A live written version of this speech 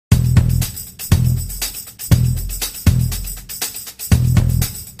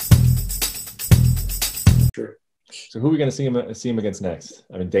Sure. So who are we going to see him against next?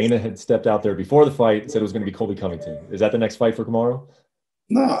 I mean, Dana had stepped out there before the fight and said it was going to be Colby Covington. Is that the next fight for Kamaru?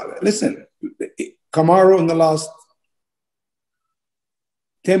 No, listen, Kamaru in the last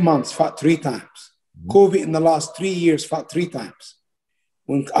 10 months fought 3 times. Colby in the last 3 years fought 3 times.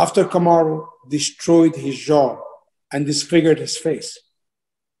 After Kamaru destroyed his jaw and disfigured his face,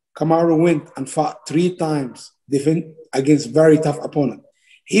 Kamaru went and fought 3 times against very tough opponent.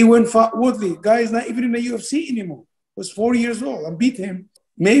 He went and fought Woodley. Guy is not even in the UFC anymore. Was 40 years old and beat him.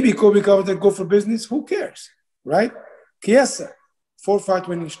 Maybe Colby Covington go for business. Who cares, right? Chiesa, 4-fight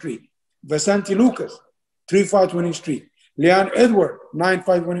winning streak. Vicente Lucas, 3-fight winning streak. Leon Edward,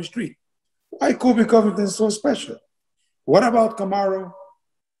 9-fight winning streak. Why Colby Covington is so special? What about Kamaru?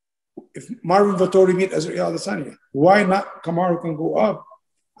 If Marvin Vettori beat Israel Adesanya, why not Kamaru can go up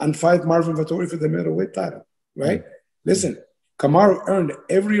and fight Marvin Vettori for the middleweight title, right? Listen, Kamaru earned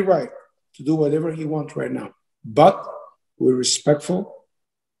every right to do whatever he wants right now, but we're respectful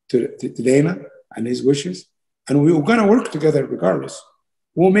to Dana and his wishes, and we're going to work together regardless.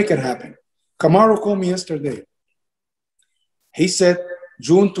 We'll make it happen. Kamaru called me yesterday. He said,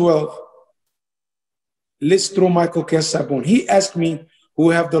 June 12th, let's throw Michael Chiesa bone. He asked me who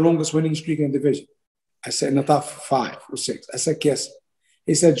have the longest winning streak in the division. I said in the top 5 or 6. I said Chiesa.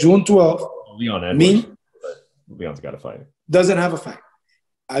 He said June 12th. Leon Edwards. Me. Leon's got a fight. Doesn't have a fight.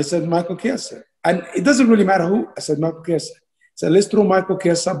 I said Michael Chiesa. And it doesn't really matter who. I said Michael Chiesa. I said, let's throw Michael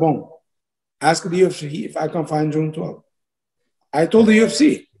Chiesa bone. Ask the UFC if I can find June 12th. I told the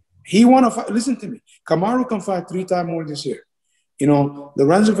UFC, he want to fight. Listen to me. Kamaru can fight 3 times more this year. You know, the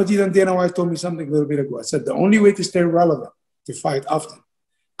Lorenzo Fertitta and Dana White told me something a little bit ago. I said, the only way to stay relevant, to fight often.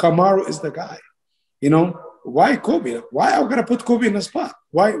 Kamaru is the guy. You know, why Kobe? Why I'm gonna put Kobe in the spot?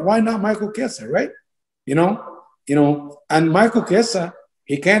 Why not Michael Chiesa, right? You know, and Michael Chiesa,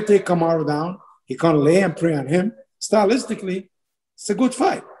 he can't take Kamaru down. He can't lay and pray on him. Stylistically, it's a good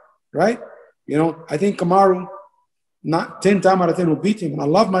fight, right? You know, I think Kamaru, not 10 times out of 10 will beat him. And I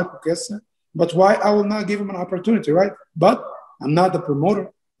love Michael Chiesa, but why I will not give him an opportunity, right? But I'm not the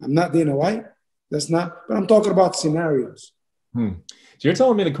promoter. I'm not Dana White. That's not, but I'm talking about scenarios. So you're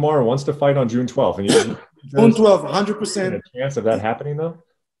telling me that Kamaru wants to fight on June 12th? And June 12th, 100%. A chance of that happening, though?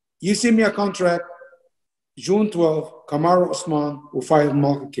 You send me a contract, June 12th, Kamaru Usman will fight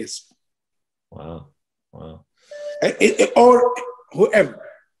Michael Chiesa. Wow. Or whoever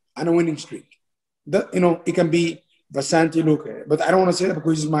on a winning streak. It can be Vicente Luque, but I don't want to say that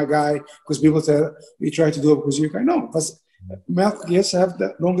because he's my guy, because people say we try to do it because you're guy. No, Michael Chiesa have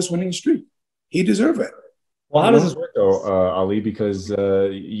the longest winning streak. He deserves it. Well, how does this work, though, Ali? Because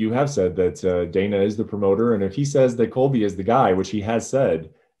you have said that Dana is the promoter, and if he says that Colby is the guy, which he has said,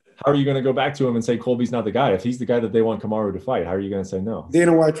 how are you going to go back to him and say Colby's not the guy? If he's the guy that they want Kamaru to fight, how are you going to say no?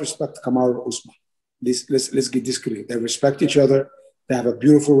 Dana White respect Kamaru Usman. Let's get this clear. They respect each other. They have a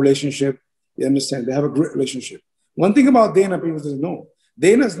beautiful relationship. You understand? They have a great relationship. One thing about Dana, people doesn't know.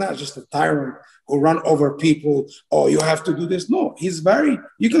 Dana's not just a tyrant who run over people. Oh, you have to do this. No,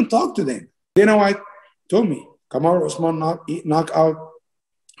 you can talk to Dana. Dana White told me, Kamaru Usman knock out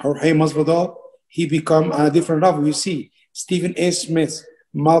Jorge Masvidal, he become on a different level. You see, Stephen A. Smith,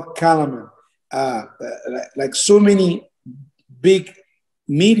 Mark Callman, like so many big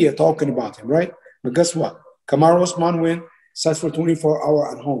media talking about him, right? But guess what? Kamaru Usman went, sat for 24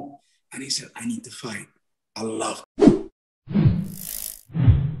 hours at home. And he said, I need to fight. I love it.